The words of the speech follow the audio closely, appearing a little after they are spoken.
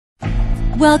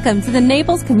Welcome to the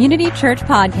Naples Community Church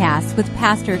Podcast with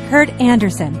Pastor Kurt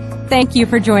Anderson. Thank you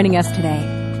for joining us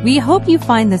today. We hope you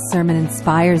find this sermon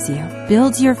inspires you,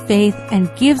 builds your faith,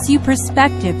 and gives you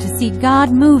perspective to see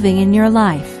God moving in your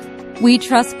life. We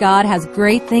trust God has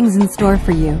great things in store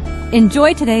for you.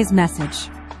 Enjoy today's message.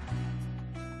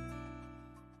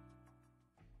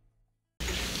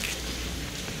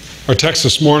 Our text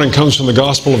this morning comes from the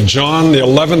Gospel of John, the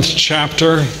 11th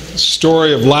chapter,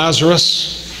 story of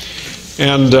Lazarus.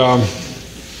 And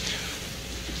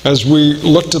as we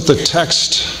looked at the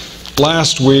text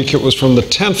last week, it was from the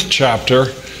 10th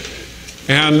chapter.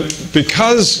 And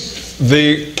because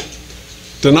the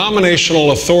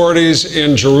denominational authorities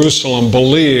in Jerusalem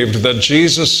believed that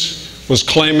Jesus was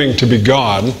claiming to be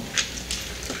God,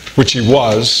 which he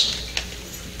was,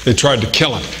 they tried to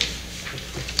kill him.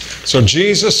 So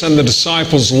Jesus and the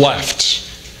disciples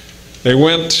left. They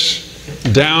went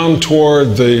down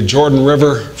toward the Jordan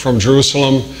River from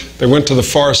Jerusalem. They went to the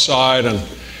far side,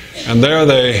 and there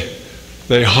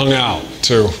they hung out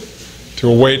to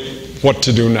await what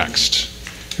to do next.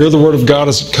 Hear the word of God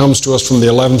as it comes to us from the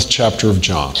 11th chapter of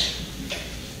John.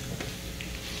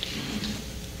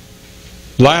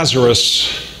 Lazarus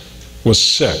was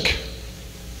sick.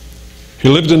 He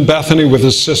lived in Bethany with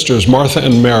his sisters, Martha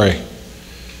and Mary.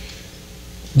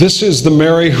 This is the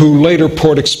Mary who later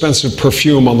poured expensive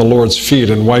perfume on the Lord's feet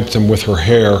and wiped them with her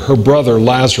hair. Her brother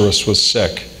Lazarus was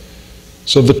sick.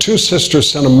 So the two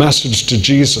sisters sent a message to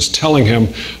Jesus telling him,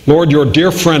 "Lord, your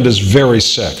dear friend is very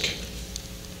sick."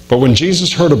 But when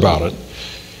Jesus heard about it,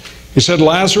 he said,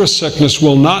 "Lazarus' sickness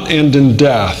will not end in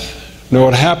death. No,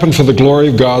 it happened for the glory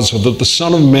of God, so that the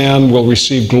Son of Man will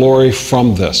receive glory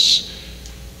from this."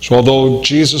 So although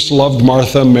Jesus loved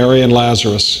Martha, Mary, and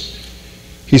Lazarus,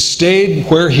 he stayed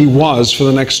where he was for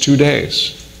the next 2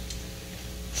 days.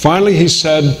 Finally, he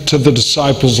said to the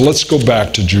disciples, "Let's go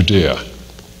back to Judea."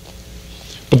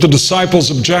 But the disciples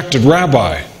objected.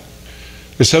 "Rabbi,"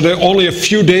 they said, "only a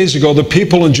few days ago the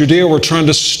people in Judea were trying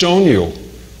to stone you.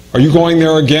 Are you going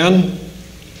there again?"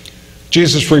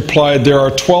 Jesus replied, "There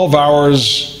are 12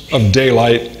 hours of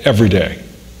daylight every day.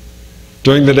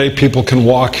 During the day, people can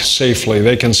walk safely.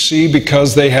 They can see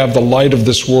because they have the light of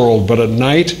this world. But at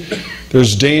night,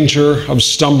 there's danger of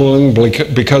stumbling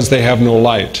because they have no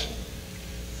light."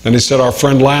 And he said, "Our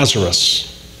friend Lazarus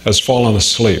has fallen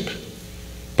asleep,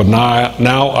 but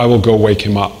now I will go wake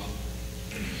him up."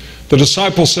 The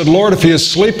disciples said, "Lord, if he is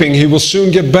sleeping, he will soon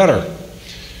get better."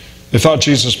 They thought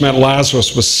Jesus meant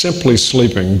Lazarus was simply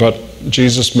sleeping, but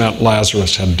Jesus meant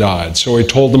Lazarus had died. So he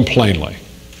told them plainly,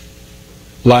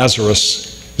 "Lazarus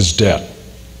is dead.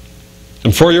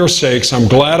 And for your sakes, I'm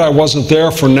glad I wasn't there,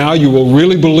 for now you will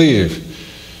really believe.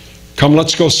 Come,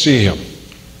 let's go see him."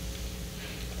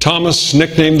 Thomas,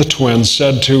 nicknamed the Twin,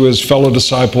 said to his fellow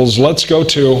disciples, "Let's go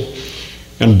too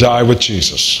and die with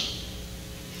Jesus."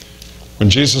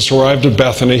 When Jesus arrived at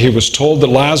Bethany, he was told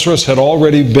that Lazarus had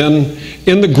already been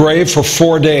in the grave for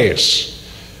 4 days.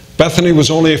 Bethany was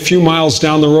only a few miles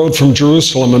down the road from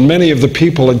Jerusalem, and many of the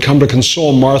people had come to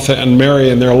console Martha and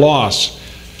Mary in their loss.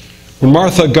 When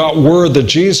Martha got word that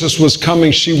Jesus was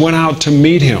coming, she went out to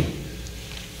meet him.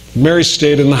 Mary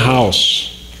stayed in the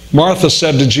house. Martha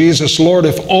said to Jesus, "Lord,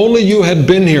 if only you had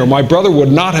been here, my brother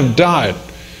would not have died.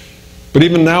 But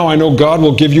even now I know God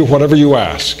will give you whatever you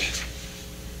ask."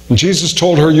 And Jesus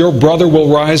told her, "Your brother will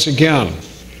rise again."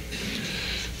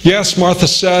 "Yes," Martha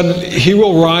said, "he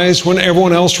will rise when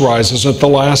everyone else rises at the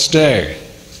last day."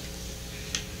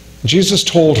 Jesus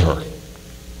told her,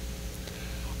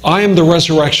 "I am the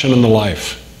resurrection and the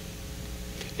life.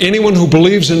 Anyone who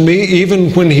believes in me,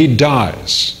 even when he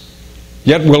dies,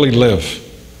 yet will he live.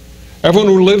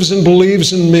 Everyone who lives and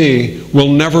believes in me will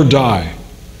never die.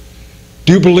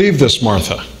 Do you believe this,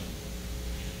 Martha?"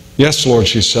 "Yes, Lord,"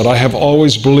 she said, "I have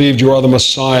always believed you are the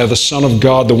Messiah, the Son of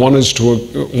God, the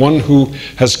one who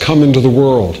has come into the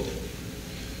world."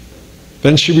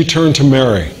 Then she returned to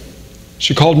Mary.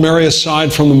 She called Mary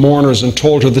aside from the mourners and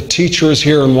told her, "The teacher is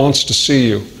here and wants to see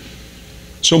you."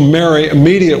 So Mary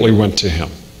immediately went to him.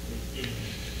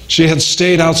 She had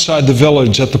stayed outside the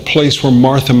village at the place where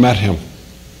Martha met him.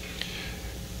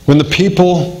 When the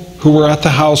people who were at the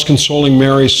house consoling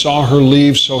Mary saw her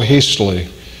leave so hastily,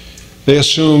 they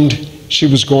assumed she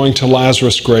was going to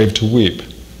Lazarus' grave to weep.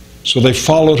 So they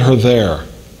followed her there.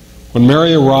 When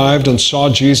Mary arrived and saw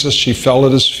Jesus, she fell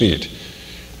at his feet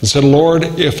and said,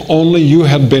 "Lord, if only you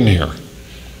had been here,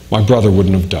 my brother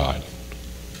wouldn't have died."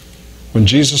 When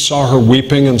Jesus saw her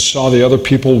weeping and saw the other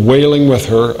people wailing with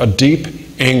her, a deep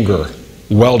anger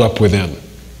welled up within,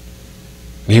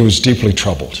 and he was deeply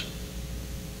troubled.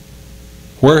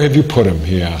 " 'Where have you put him?'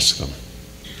 he asked them.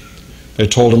 They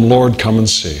told him, 'Lord, come and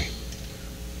see.'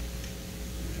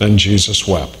 Then Jesus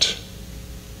wept.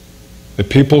 The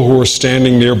people who were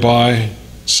standing nearby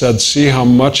said, "See how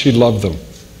much he loved them."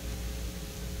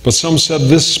 But some said,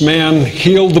 "This man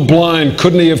healed the blind.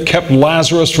 Couldn't he have kept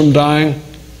Lazarus from dying?"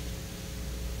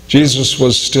 Jesus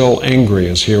was still angry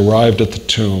as he arrived at the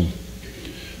tomb,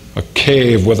 a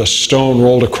cave with a stone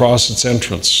rolled across its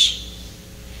entrance.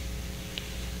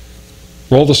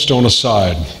 "Roll the stone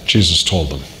aside," Jesus told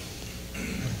them.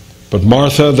 But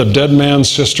Martha, the dead man's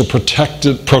sister,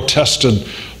 protested,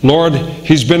 "Lord,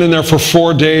 he's been in there for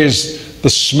 4 days. The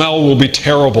smell will be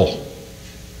terrible."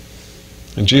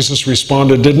 And Jesus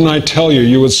responded, "Didn't I tell you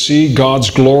you would see God's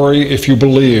glory if you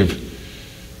believe?"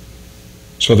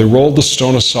 So they rolled the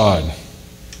stone aside.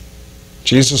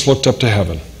 Jesus looked up to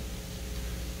heaven,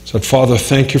 said, "Father,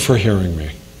 thank you for hearing me.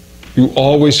 You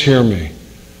always hear me.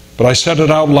 But I said it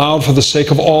out loud for the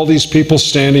sake of all these people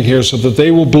standing here so that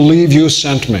they will believe you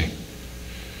sent me."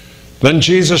 Then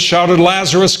Jesus shouted,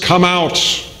 "Lazarus, come out!"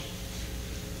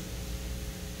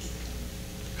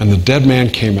 And the dead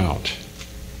man came out,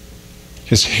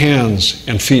 his hands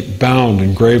and feet bound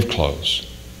in grave clothes,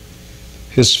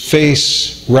 his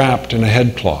face wrapped in a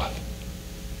headcloth.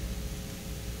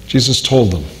 Jesus told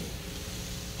them,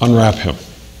 "Unwrap him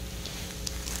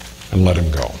and let him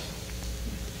go."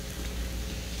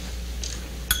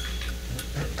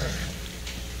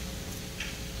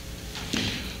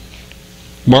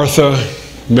 Martha,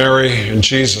 Mary, and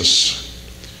Jesus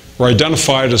were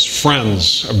identified as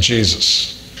friends of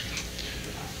Jesus.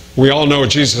 We all know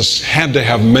Jesus had to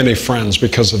have many friends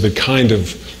because of the kind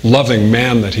of loving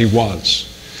man that he was.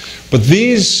 But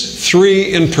these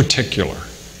three in particular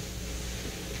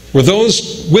were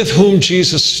those with whom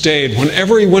Jesus stayed.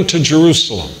 Whenever he went to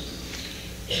Jerusalem,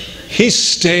 he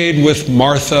stayed with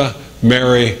Martha,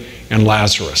 Mary, and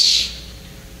Lazarus.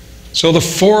 So the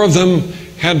four of them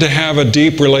had to have a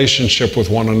deep relationship with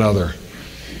one another.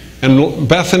 And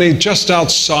Bethany, just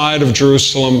outside of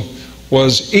Jerusalem,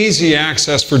 was easy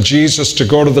access for Jesus to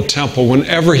go to the temple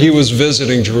whenever he was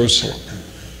visiting Jerusalem.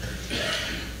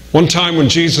 One time when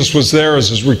Jesus was there, as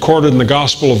is recorded in the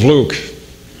Gospel of Luke,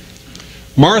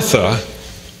 Martha,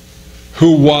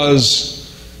 who was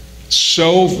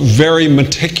so very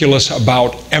meticulous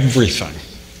about everything,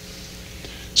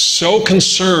 so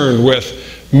concerned with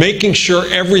making sure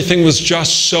everything was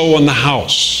just so in the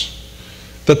house,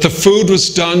 that the food was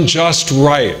done just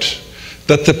right,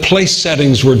 that the place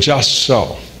settings were just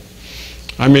so.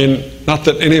 I mean, not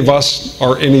that any of us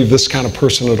are any of this kind of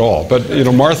person at all, but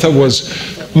Martha was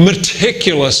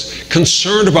meticulous,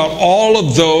 concerned about all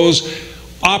of those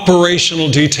operational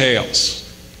details.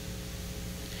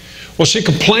 Well, she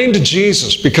complained to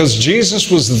Jesus because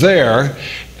Jesus was there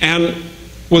and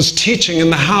was teaching in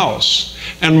the house.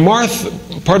 And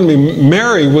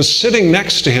Mary was sitting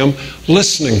next to him,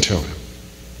 listening to him.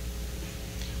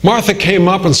 Martha came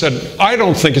up and said, "I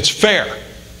don't think it's fair.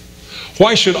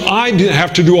 Why should I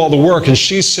have to do all the work and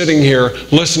she's sitting here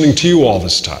listening to you all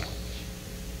this time?"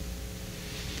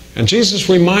 And Jesus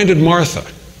reminded Martha,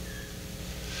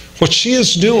 what she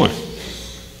is doing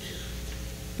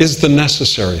is the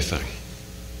necessary thing.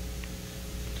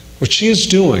 What she is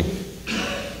doing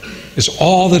is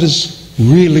all that is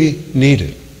really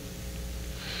needed.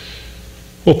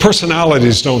 Well,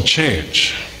 personalities don't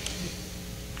change.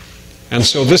 And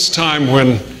so this time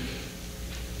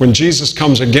when Jesus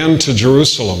comes again to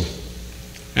Jerusalem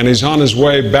and he's on his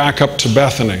way back up to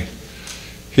Bethany,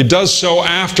 he does so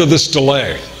after this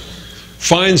delay,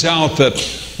 finds out that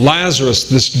Lazarus,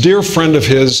 this dear friend of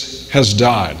his, has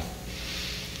died.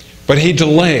 But he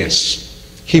delays.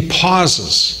 He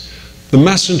pauses. The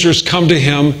messengers come to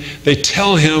him, they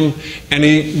tell him, and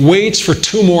he waits for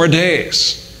 2 more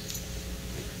days.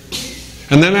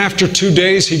 And then after 2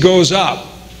 days, he goes up.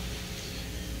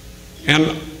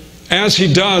 And as he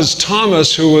does,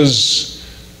 Thomas, who was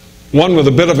one with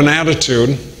a bit of an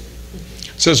attitude,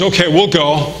 says, "Okay, we'll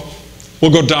go.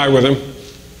 We'll go die with him."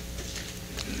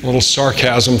 A little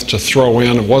sarcasm to throw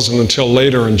in. It wasn't until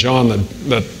later in John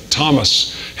that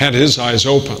Thomas had his eyes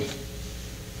open.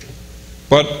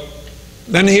 But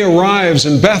then he arrives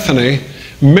in Bethany.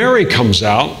 Mary comes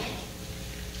out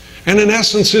and in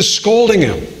essence is scolding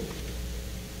him.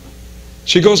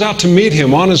 She goes out to meet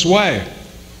him on his way.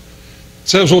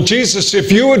 Says, "Well, Jesus,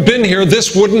 if you had been here,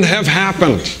 this wouldn't have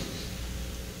happened.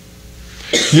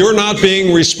 You're not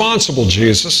being responsible,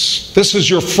 Jesus. This is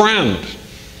your friend.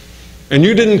 And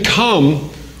you didn't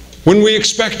come when we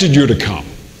expected you to come."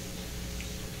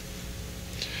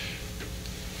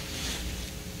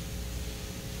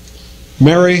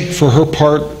 Mary, for her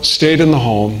part, stayed in the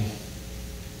home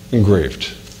and grieved.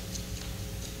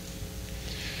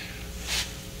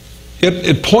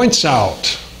 It points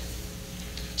out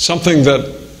something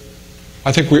that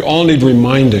I think we all need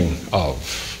reminding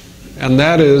of. And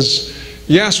that is,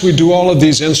 yes, we do all of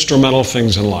these instrumental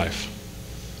things in life.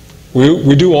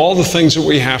 We do all the things that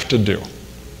we have to do.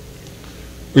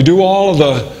 We do all of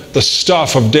the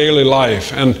stuff of daily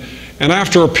life. And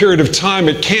after a period of time,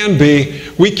 we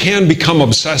can become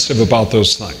obsessive about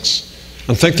those things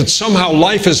and think that somehow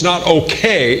life is not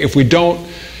okay if we don't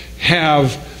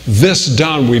have this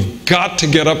done. We've got to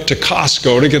get up to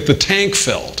Costco to get the tank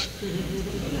filled.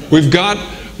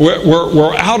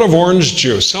 We're out of orange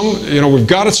juice. We've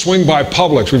got to swing by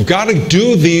Publix. We've got to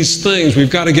do these things. We've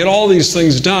got to get all these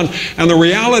things done. And the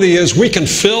reality is we can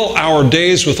fill our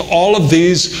days with all of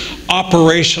these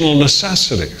operational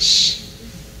necessities.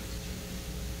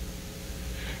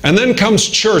 And then comes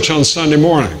church on Sunday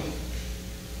morning.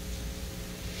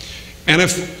 And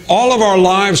if all of our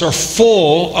lives are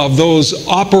full of those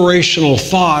operational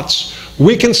thoughts,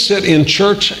 we can sit in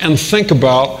church and think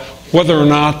about whether or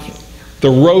not the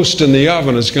roast in the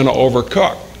oven is going to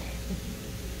overcook.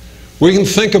 We can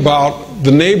think about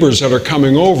the neighbors that are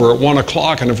coming over at 1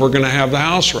 o'clock and if we're going to have the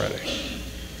house ready.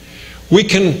 We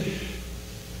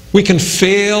can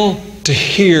fail to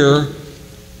hear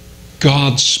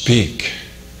God speak.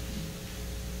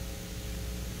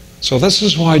 So this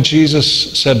is why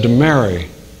Jesus said to Mary,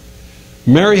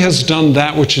 Mary has done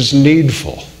that which is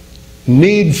needful.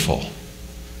 Needful.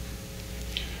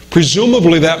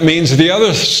 Presumably that means the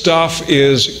other stuff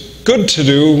is good to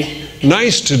do,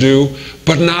 nice to do,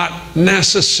 but not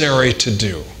necessary to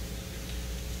do.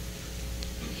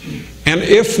 And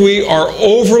if we are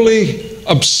overly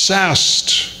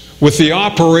obsessed with the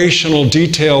operational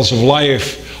details of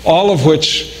life, all of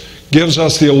which gives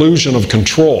us the illusion of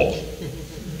control,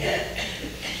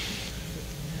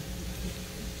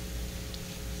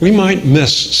 we might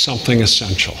miss something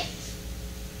essential.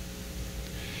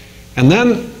 And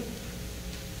then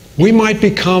we might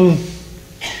become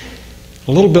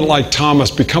a little bit like Thomas,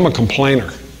 become a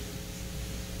complainer.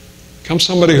 Become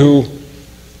somebody who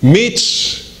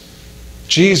meets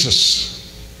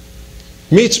Jesus,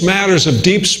 meets matters of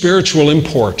deep spiritual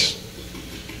import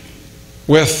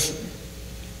with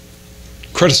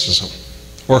criticism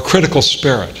or a critical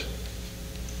spirit.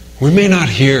 We may not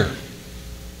hear.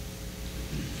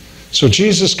 So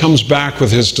Jesus comes back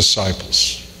with his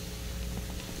disciples.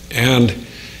 And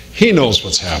he knows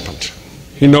what's happened.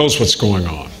 He knows what's going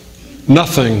on.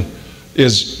 Nothing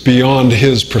is beyond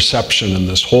his perception in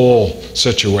this whole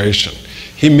situation.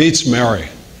 He meets Mary.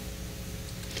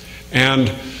 And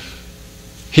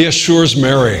he assures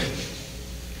Mary,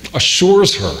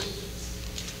 assures her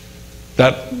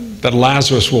that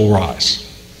Lazarus will rise.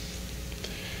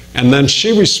 And then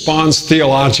she responds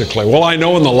theologically, well, I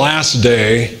know in the last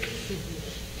day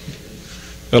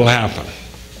it'll happen.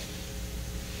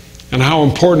 And how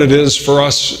important it is for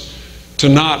us to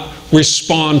not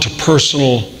respond to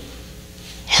personal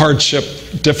hardship,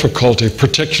 difficulty,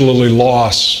 particularly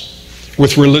loss,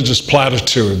 with religious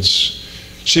platitudes.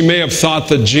 She may have thought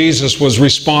that Jesus was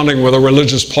responding with a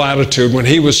religious platitude when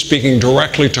he was speaking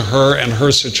directly to her and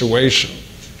her situation.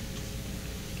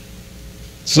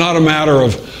 It's not a matter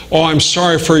of, oh, I'm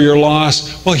sorry for your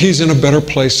loss. Well, he's in a better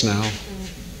place now.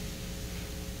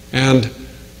 And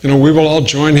we will all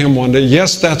join him one day.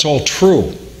 Yes, that's all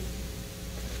true.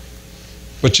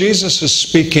 But Jesus is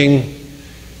speaking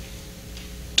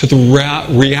to the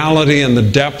reality and the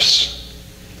depths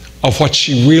of what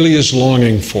she really is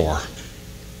longing for.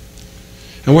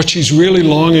 And what she's really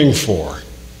longing for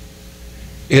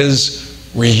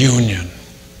is reunion.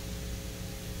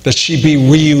 That she be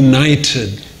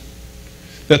reunited.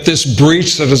 That this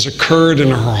breach that has occurred in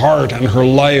her heart and her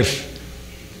life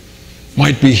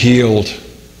might be healed.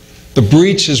 The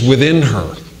breach is within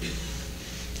her.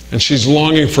 And she's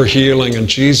longing for healing, and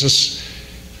Jesus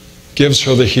gives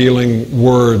her the healing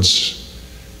words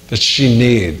that she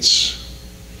needs.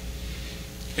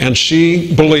 And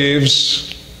she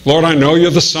believes, Lord, I know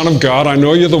you're the Son of God. I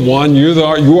know you're the one. You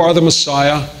are the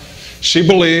Messiah. She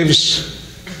believes,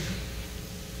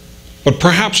 but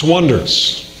perhaps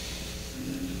wonders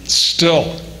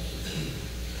still.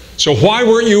 So why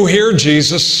weren't you here,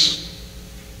 Jesus?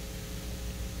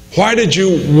 Why did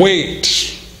you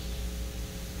wait?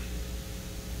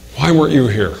 Why weren't you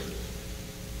here?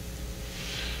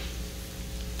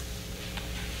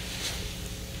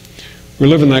 We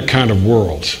live in that kind of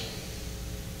world.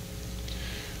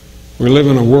 We live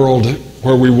in a world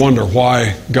where we wonder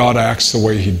why God acts the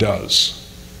way he does.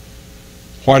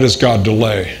 Why does God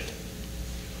delay?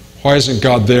 Why isn't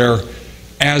God there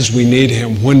as we need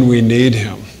him, when we need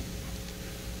him?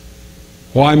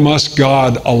 Why must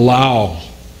God allow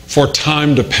for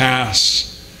time to pass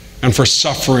and for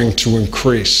suffering to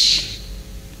increase.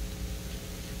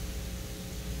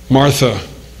 Martha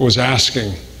was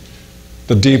asking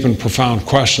the deep and profound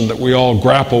question that we all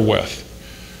grapple with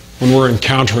when we're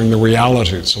encountering the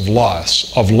realities of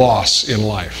loss in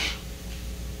life.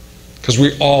 Because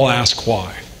we all ask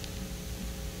why.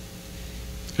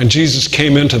 And Jesus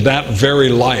came into that very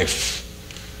life,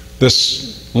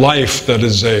 this life that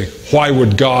is a why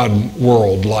would God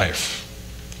world life.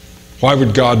 Why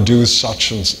would God do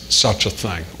such and such a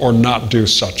thing, or not do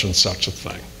such and such a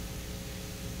thing?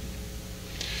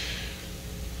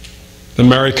 Then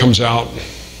Mary comes out.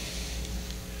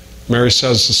 Mary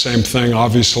says the same thing.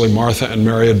 Obviously, Martha and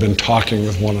Mary had been talking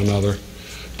with one another.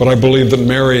 But I believe that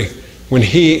Mary, when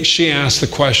she asked the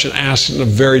question, asked it in a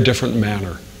very different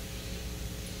manner.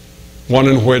 One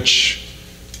in which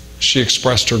she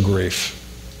expressed her grief.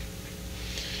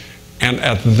 And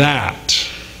at that,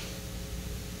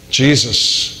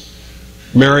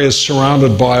 Mary is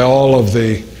surrounded by all of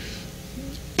the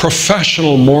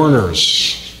professional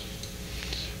mourners.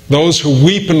 Those who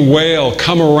weep and wail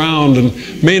come around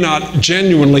and may not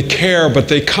genuinely care, but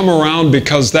they come around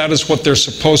because that is what they're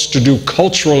supposed to do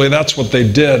culturally. That's what they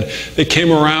did. They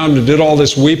came around and did all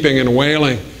this weeping and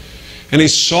wailing. And he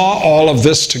saw all of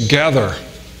this together,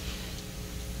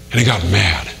 and he got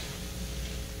mad.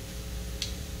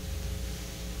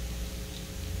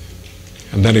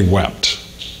 And then he wept.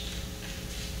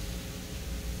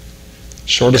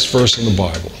 Shortest verse in the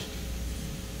Bible.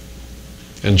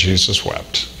 And Jesus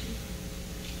wept.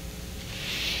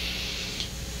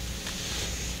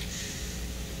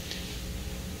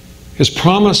 His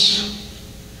promise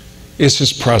is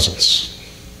his presence.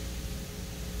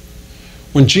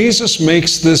 When Jesus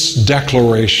makes this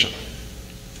declaration,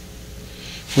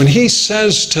 when he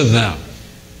says to them,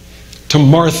 to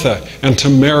Martha and to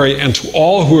Mary and to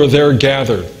all who are there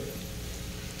gathered,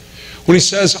 when he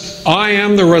says, I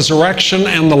am the resurrection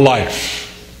and the life.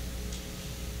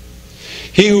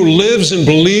 He who lives and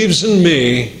believes in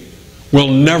me will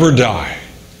never die.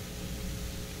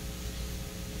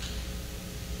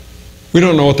 We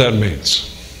don't know what that means.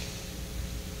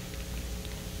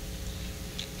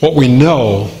 What we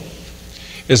know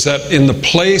is that in the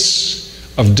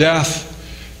place of death,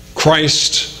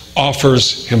 Christ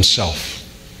offers himself.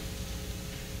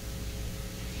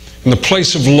 In the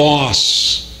place of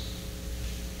loss,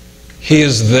 he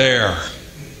is there.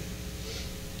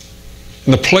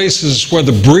 In the places where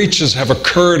the breaches have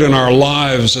occurred in our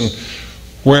lives and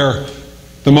where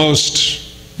the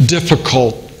most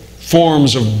difficult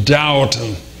forms of doubt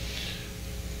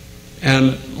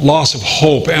and loss of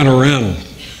hope enter in,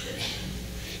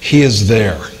 he is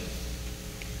there.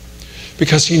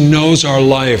 Because he knows our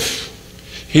life.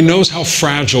 He knows how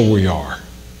fragile we are.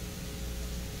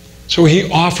 So he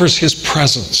offers his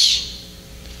presence.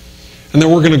 And that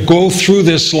we're going to go through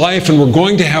this life and we're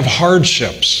going to have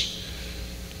hardships.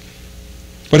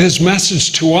 But his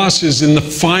message to us is in the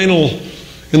final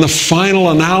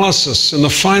analysis, in the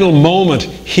final moment,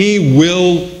 he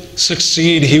will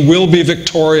succeed. He will be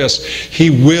victorious. He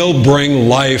will bring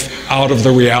life out of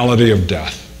the reality of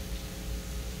death.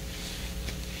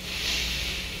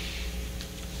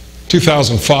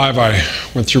 2005, I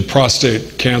went through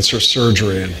prostate cancer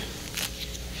surgery and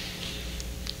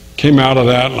came out of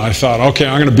that, and I thought, okay,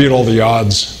 I'm going to beat all the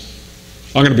odds.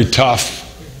 I'm going to be tough.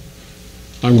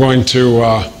 I'm going to,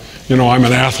 I'm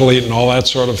an athlete and all that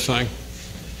sort of thing.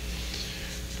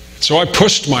 So I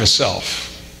pushed myself.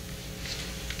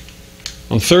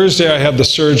 On Thursday, I had the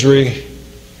surgery.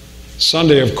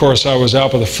 Sunday, of course, I was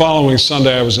out, but the following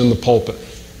Sunday, I was in the pulpit.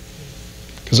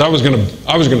 Because I was going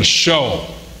to show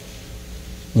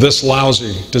this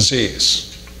lousy disease.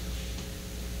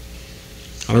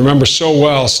 I remember so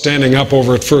well standing up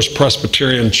over at First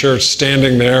Presbyterian Church,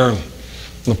 standing there on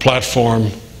the platform,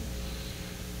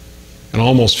 and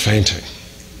almost fainting.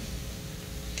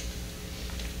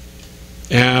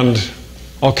 And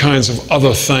all kinds of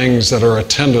other things that are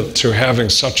attendant to having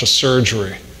such a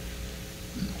surgery.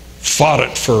 Fought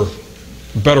it for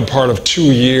the better part of 2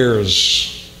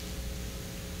 years.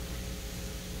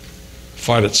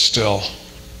 Fight it still.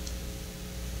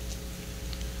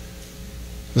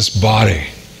 This body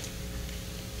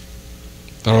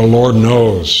that our Lord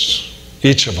knows,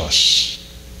 each of us,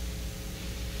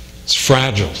 it's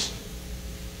fragile,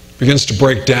 begins to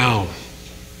break down.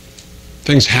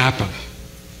 Things happen.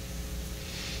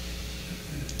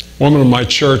 A woman in my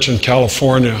church in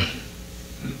California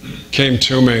came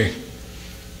to me.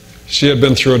 She had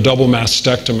been through a double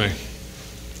mastectomy.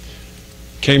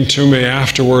 Came to me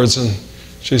afterwards and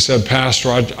she said, Pastor,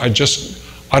 I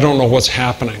don't know what's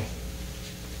happening.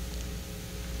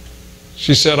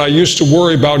 She said, I used to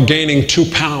worry about gaining 2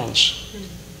 pounds.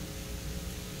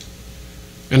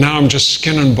 And now I'm just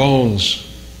skin and bones.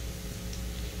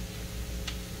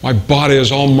 My body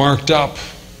is all marked up.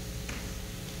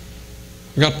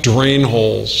 I've got drain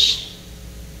holes.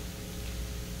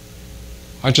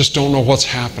 I just don't know what's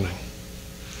happening.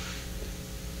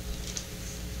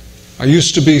 I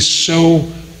used to be so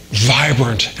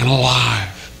vibrant and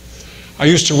alive. I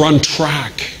used to run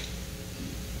track.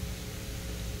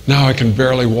 Now I can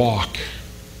barely walk.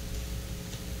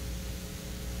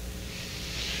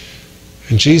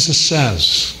 And Jesus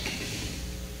says,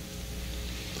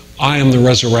 I am the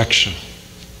resurrection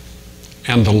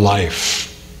and the life.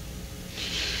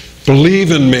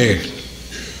 Believe in me,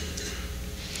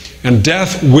 and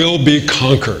death will be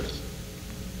conquered.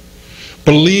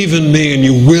 Believe in me, and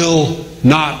you will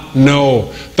not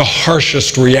know the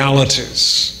harshest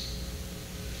realities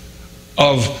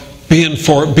of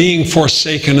being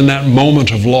forsaken in that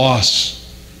moment of loss,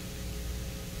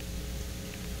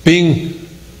 being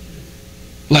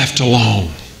left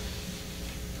alone.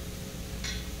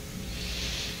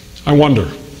 I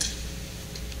wonder.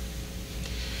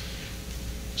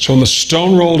 So when the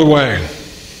stone rolled away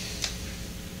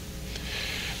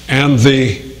and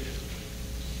the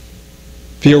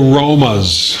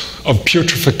aromas of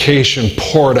putrefaction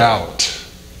poured out,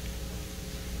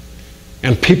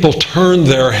 and people turned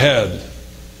their head,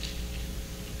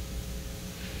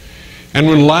 and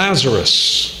when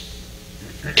Lazarus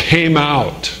came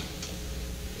out,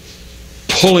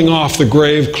 pulling off the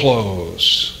grave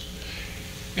clothes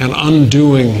and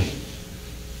undoing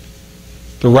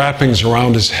the wrappings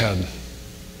around his head,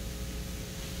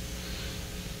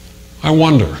 I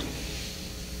wonder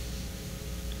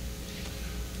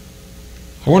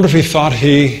if he thought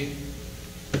he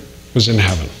was in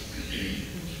heaven.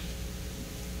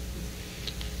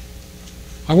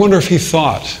 I wonder if he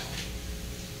thought,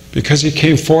 because he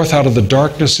came forth out of the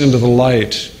darkness into the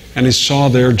light and he saw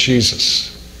there Jesus,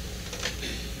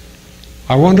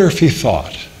 I wonder if he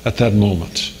thought at that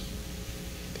moment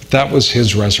that that was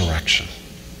his resurrection.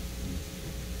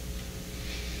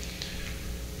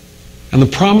 And the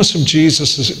promise of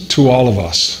Jesus is to all of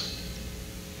us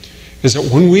is that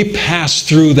when we pass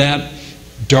through that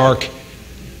dark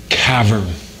cavern,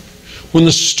 when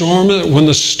the stone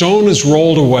is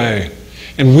rolled away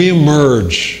and we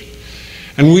emerge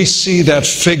and we see that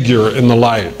figure in the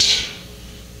light,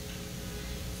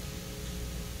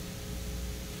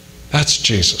 that's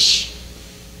Jesus.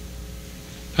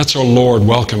 That's our Lord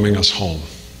welcoming us home.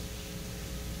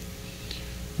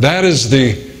 That is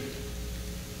the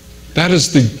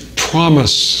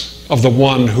promise of the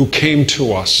one who came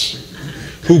to us,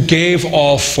 who gave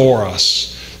all for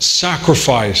us,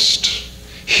 sacrificed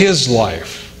his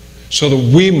life so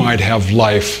that we might have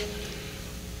life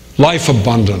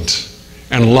abundant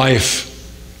and life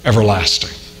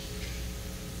everlasting.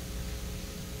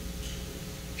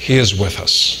 He is with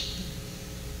us.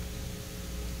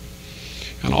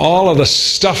 And all of the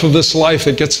stuff of this life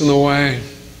that gets in the way,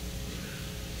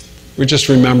 we just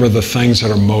remember the things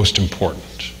that are most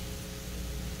important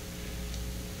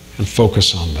and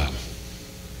focus on them.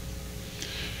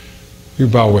 You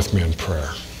bow with me in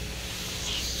prayer.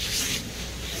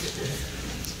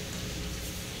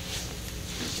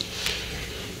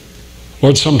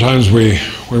 Lord, sometimes we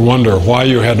wonder why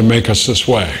you had to make us this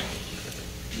way.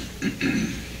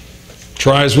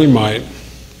 Try as we might,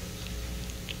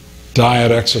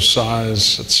 diet,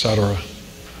 exercise, etc.,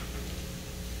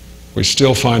 we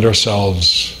still find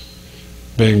ourselves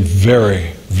being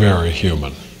very, very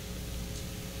human.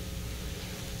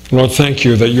 Lord, thank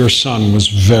you that your Son was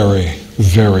very,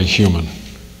 very human.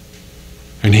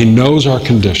 And he knows our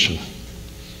condition.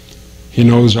 He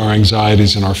knows our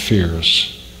anxieties and our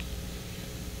fears.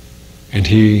 And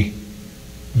he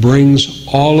brings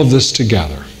all of this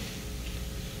together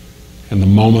in the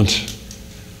moment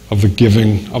of the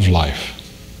giving of life.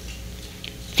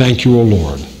 Thank you, O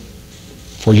Lord,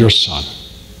 for your Son,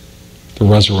 the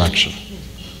resurrection.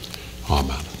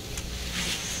 Amen.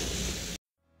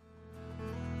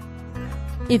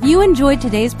 If you enjoyed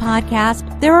today's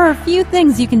podcast, there are a few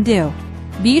things you can do.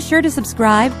 Be sure to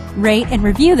subscribe, rate, and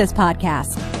review this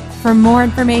podcast. For more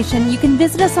information, you can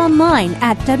visit us online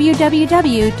at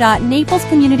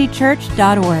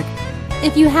www.naplescommunitychurch.org.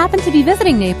 If you happen to be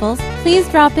visiting Naples, please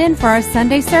drop in for our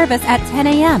Sunday service at 10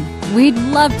 a.m. We'd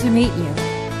love to meet you.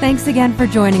 Thanks again for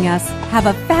joining us. Have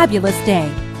a fabulous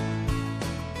day.